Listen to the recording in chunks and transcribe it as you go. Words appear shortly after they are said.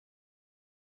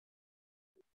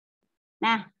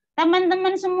Nah,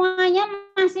 teman-teman semuanya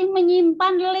masih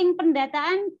menyimpan link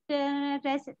pendataan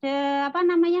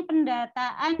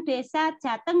pendataan Desa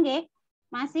Jateng, nggih?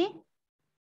 Masih?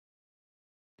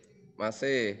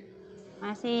 Masih.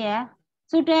 Masih ya.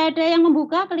 Sudah ada yang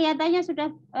membuka, kelihatannya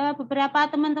sudah beberapa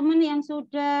teman-teman yang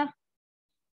sudah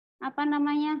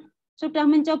sudah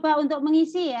mencoba untuk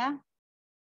mengisi ya.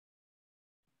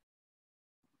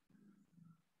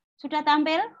 Sudah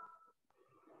tampil?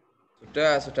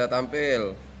 Sudah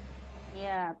tampil.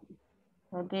 Ya.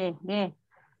 Oke, oke.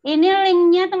 Ini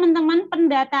linknya teman-teman,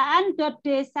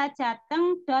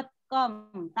 pendataan.desajateng.com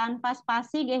tanpa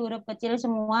spasi, huruf kecil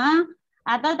semua.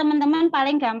 Atau teman-teman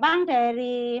paling gampang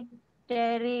dari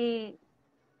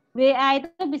WA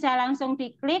itu bisa langsung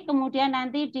diklik, kemudian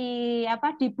nanti di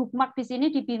bookmark di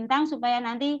sini di bintang supaya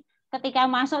nanti ketika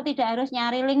masuk tidak harus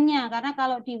nyari linknya, karena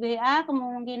kalau di WA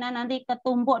kemungkinan nanti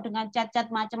ketumpuk dengan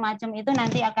chat-chat macam-macam itu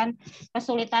nanti akan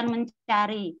kesulitan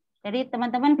mencari. Jadi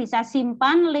teman-teman bisa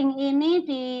simpan link ini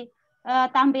di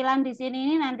tampilan di sini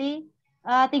ini nanti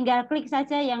tinggal klik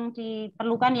saja yang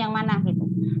diperlukan yang mana gitu.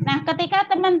 Nah, ketika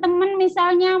teman-teman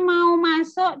misalnya mau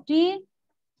masuk di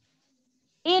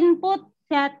input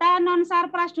data non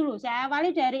Sarpras dulu. Saya awali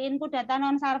dari input data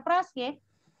non Sarpras, ya.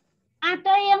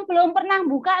 Ada yang belum pernah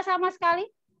buka sama sekali?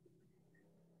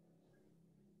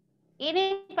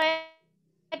 Ini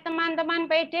baik teman-teman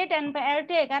PD dan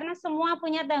PLD karena semua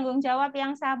punya tanggung jawab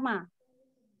yang sama.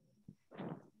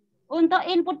 Untuk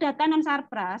input data non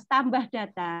Sarpras, tambah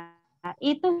data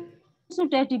itu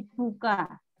sudah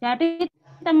dibuka. Jadi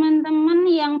teman-teman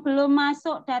yang belum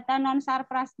masuk data non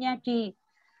Sarprasnya di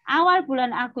awal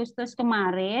bulan Agustus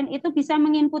kemarin itu bisa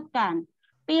menginputkan.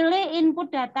 Pilih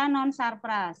input data non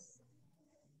Sarpras.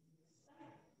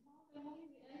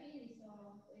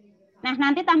 Nah,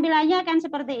 nanti tampilannya akan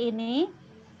seperti ini.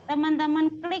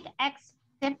 Teman-teman klik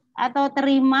accept atau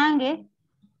terima, nggih.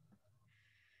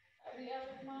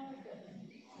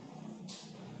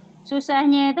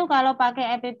 Susahnya itu kalau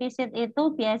pakai app sheet itu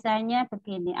biasanya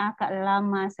begini, agak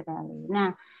lama sekali.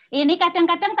 Nah, ini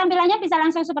kadang-kadang tampilannya bisa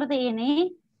langsung seperti ini.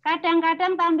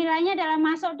 Kadang-kadang tampilannya adalah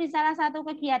masuk di salah satu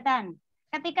kegiatan.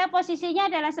 Ketika posisinya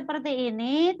adalah seperti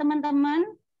ini, teman-teman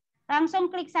langsung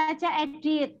klik saja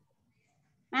edit.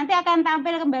 Nanti akan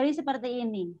tampil kembali seperti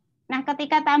ini. Nah,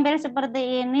 ketika tampil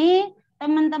seperti ini,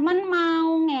 teman-teman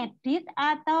mau ngedit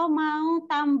atau mau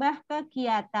tambah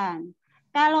kegiatan.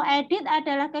 Kalau edit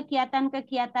adalah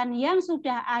kegiatan-kegiatan yang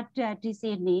sudah ada di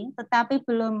sini, tetapi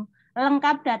belum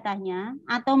lengkap datanya,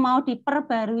 atau mau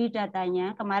diperbarui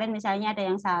datanya, kemarin misalnya ada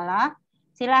yang salah,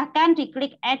 silahkan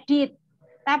diklik edit.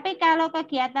 Tapi kalau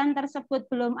kegiatan tersebut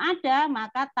belum ada,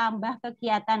 maka tambah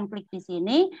kegiatan, klik di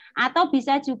sini, atau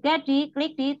bisa juga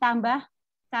diklik di tambah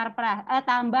Sarpras,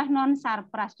 tambah non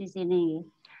Sarpras di sini.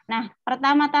 Nah,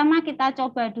 pertama-tama kita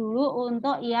coba dulu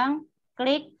untuk yang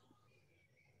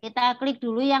kita klik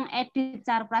dulu yang edit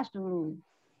Sarpras dulu.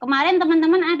 Kemarin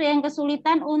teman-teman ada yang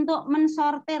kesulitan untuk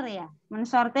mensortir ya,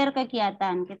 mensortir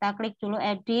kegiatan. Kita klik dulu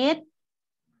edit.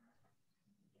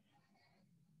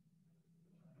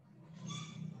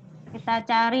 Kita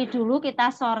cari dulu,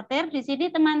 kita sortir. Di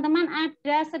sini teman-teman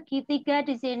ada segitiga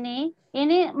di sini.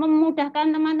 Ini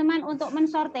memudahkan teman-teman untuk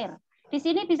mensortir. Di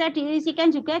sini bisa diisikan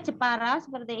juga Jepara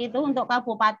seperti itu untuk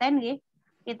kabupaten, gitu.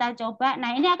 Kita coba.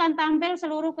 Nah, ini akan tampil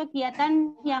seluruh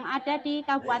kegiatan yang ada di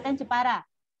Kabupaten Jepara.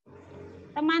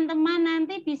 Teman-teman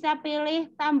nanti bisa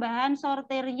pilih tambahan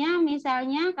sortirnya,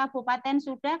 misalnya kabupaten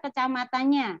sudah,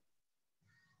 kecamatannya.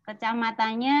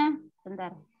 Kecamatannya,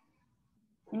 bentar.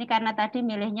 Ini karena tadi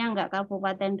milihnya enggak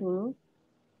kabupaten dulu.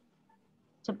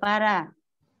 Jepara.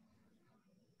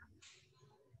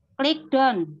 Klik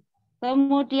down.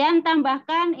 Kemudian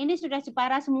tambahkan, ini sudah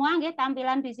Jepara semua, nggih,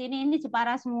 tampilan di sini ini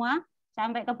Jepara semua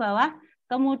sampai ke bawah.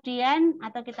 Kemudian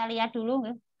atau kita lihat dulu,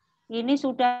 nggih. Ini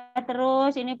sudah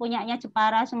terus, ini punyanya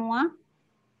Jepara semua.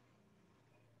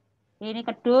 Ini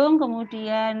Kedung,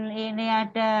 kemudian ini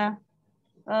ada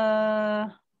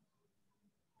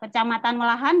Kecamatan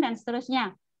Melahan dan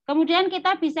seterusnya. Kemudian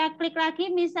kita bisa klik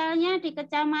lagi misalnya di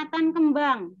Kecamatan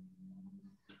Kembang.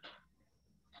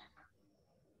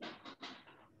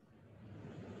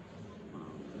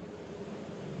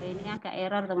 Ini agak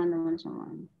error teman-teman semua.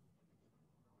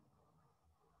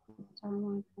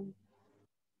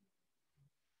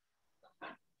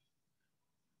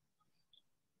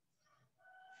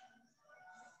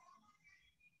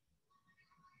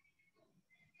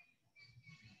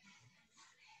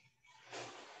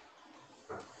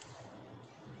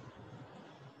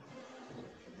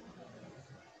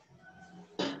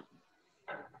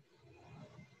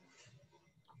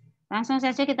 Langsung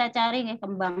saja kita cari ya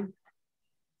Kembang.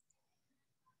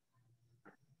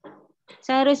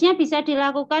 Seharusnya bisa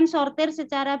dilakukan sortir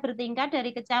secara bertingkat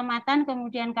dari kecamatan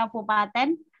kemudian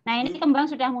kabupaten. Nah, ini kembang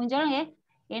sudah muncul ya.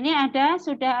 Ini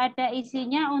sudah ada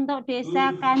isinya untuk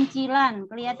desa Kancilan.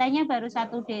 Kelihatannya baru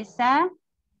satu desa,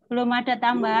 belum ada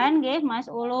tambahan ya, Mas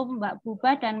Ulum, Mbak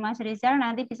Buba dan Mas Rizal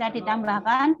nanti bisa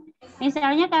ditambahkan.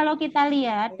 Misalnya kalau kita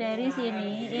lihat dari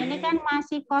sini, ini kan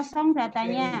masih kosong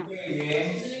datanya.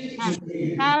 Nah,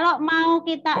 kalau mau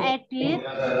kita edit,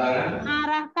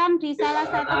 arahkan di salah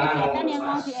satu kegiatan yang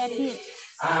mau diedit.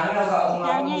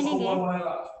 Misalnya ini,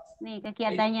 nih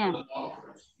kegiatannya.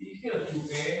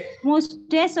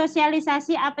 Musdes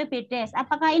sosialisasi APBDes.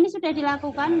 Apakah ini sudah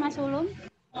dilakukan, Mas Ulum?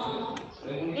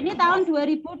 Ini tahun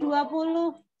 2021,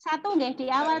 nggih, di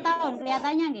awal tahun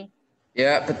kelihatannya, nggih.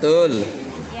 Ya, betul.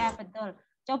 Ya, betul.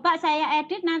 Coba saya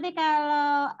edit nanti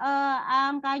kalau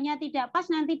angkanya tidak pas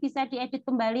nanti bisa diedit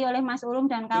kembali oleh Mas Ulum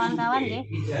dan kawan-kawan, nggih.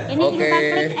 Ini kita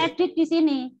klik edit di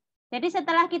sini. Jadi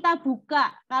setelah kita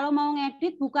buka, kalau mau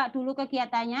ngedit, buka dulu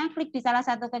kegiatannya, klik di salah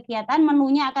satu kegiatan,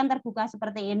 menunya akan terbuka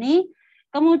seperti ini.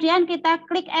 Kemudian kita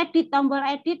klik edit, tombol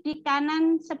edit di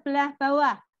kanan sebelah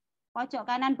bawah, pojok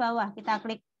kanan bawah. Kita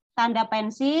klik tanda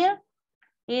pensil.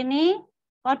 Ini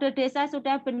kode desa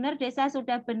sudah benar,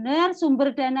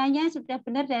 sumber dananya sudah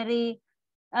benar dari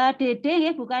DD,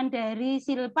 ya, bukan dari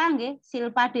Silpa, ya.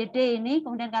 Silpa DD ini.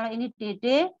 Kemudian kalau ini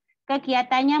DD,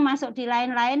 kegiatannya masuk di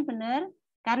lain-lain benar.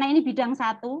 Karena ini bidang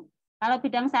 1. Kalau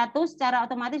bidang 1 secara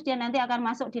otomatis dia nanti akan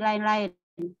masuk di lain-lain.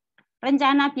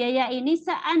 Rencana biaya ini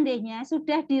seandainya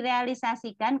sudah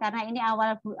direalisasikan karena ini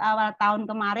awal tahun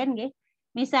kemarin, nggih.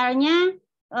 Misalnya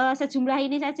sejumlah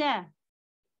ini saja.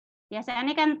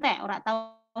 Biasanya kan ora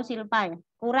tahu Silpa ya.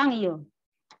 Kurang iyo.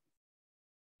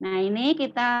 Nah, ini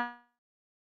kita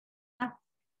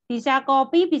bisa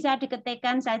copy, bisa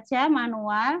diketikkan saja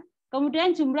manual.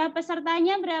 Kemudian jumlah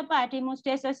pesertanya berapa di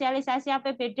Musdes sosialisasi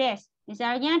APBDes?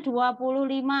 Misalnya 25.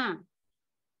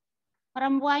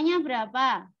 Perempuannya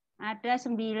berapa? Ada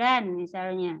 9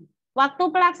 misalnya. Waktu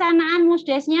pelaksanaan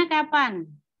Musdesnya kapan?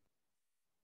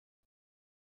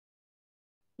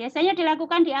 Biasanya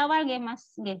dilakukan di awal, nggih,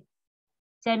 Mas, nggih.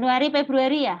 Januari,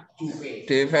 Februari ya?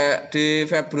 Di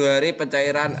Februari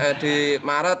pencairan, di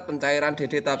Maret pencairan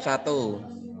DD tahap 1.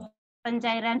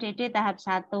 Pencairan DD tahap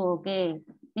 1, oke.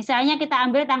 Misalnya kita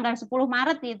ambil tanggal 10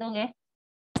 Maret gitu, nggih.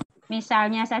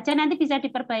 Misalnya saja nanti bisa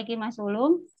diperbaiki, Mas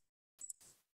Ulum.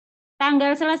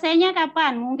 Tanggal selesainya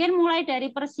kapan? Mungkin mulai dari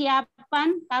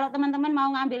persiapan, kalau teman-teman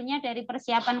mau ngambilnya dari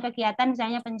persiapan kegiatan,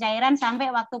 misalnya pencairan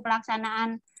sampai waktu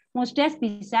pelaksanaan Musdes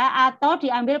bisa, atau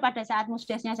diambil pada saat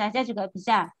Musdesnya saja juga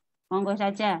bisa. Monggo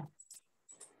saja.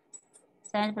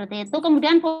 Seperti itu.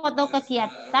 Kemudian foto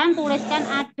kegiatan, tuliskan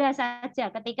ada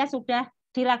saja ketika sudah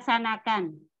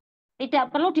dilaksanakan.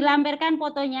 Tidak perlu dilampirkan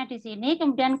fotonya di sini,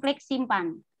 kemudian klik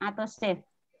simpan atau save.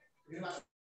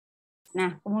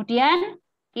 Nah, kemudian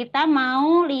kita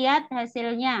mau lihat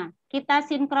hasilnya. Kita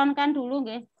sinkronkan dulu,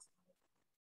 nggih.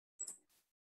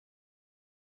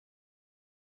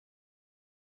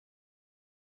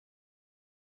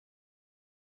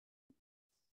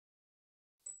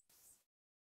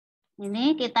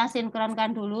 Ini kita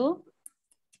sinkronkan dulu.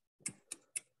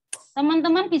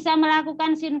 Teman-teman bisa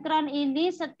melakukan sinkron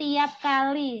ini setiap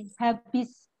kali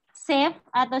habis save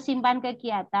atau simpan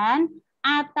kegiatan,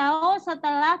 atau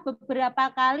setelah beberapa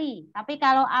kali. Tapi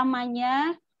kalau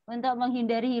amannya untuk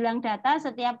menghindari hilang data,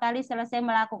 setiap kali selesai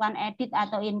melakukan edit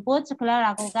atau input, segera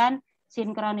lakukan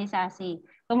sinkronisasi.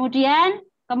 Kemudian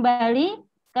kembali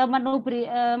ke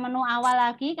menu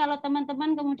awal lagi. Kalau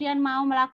teman-teman kemudian mau melakukan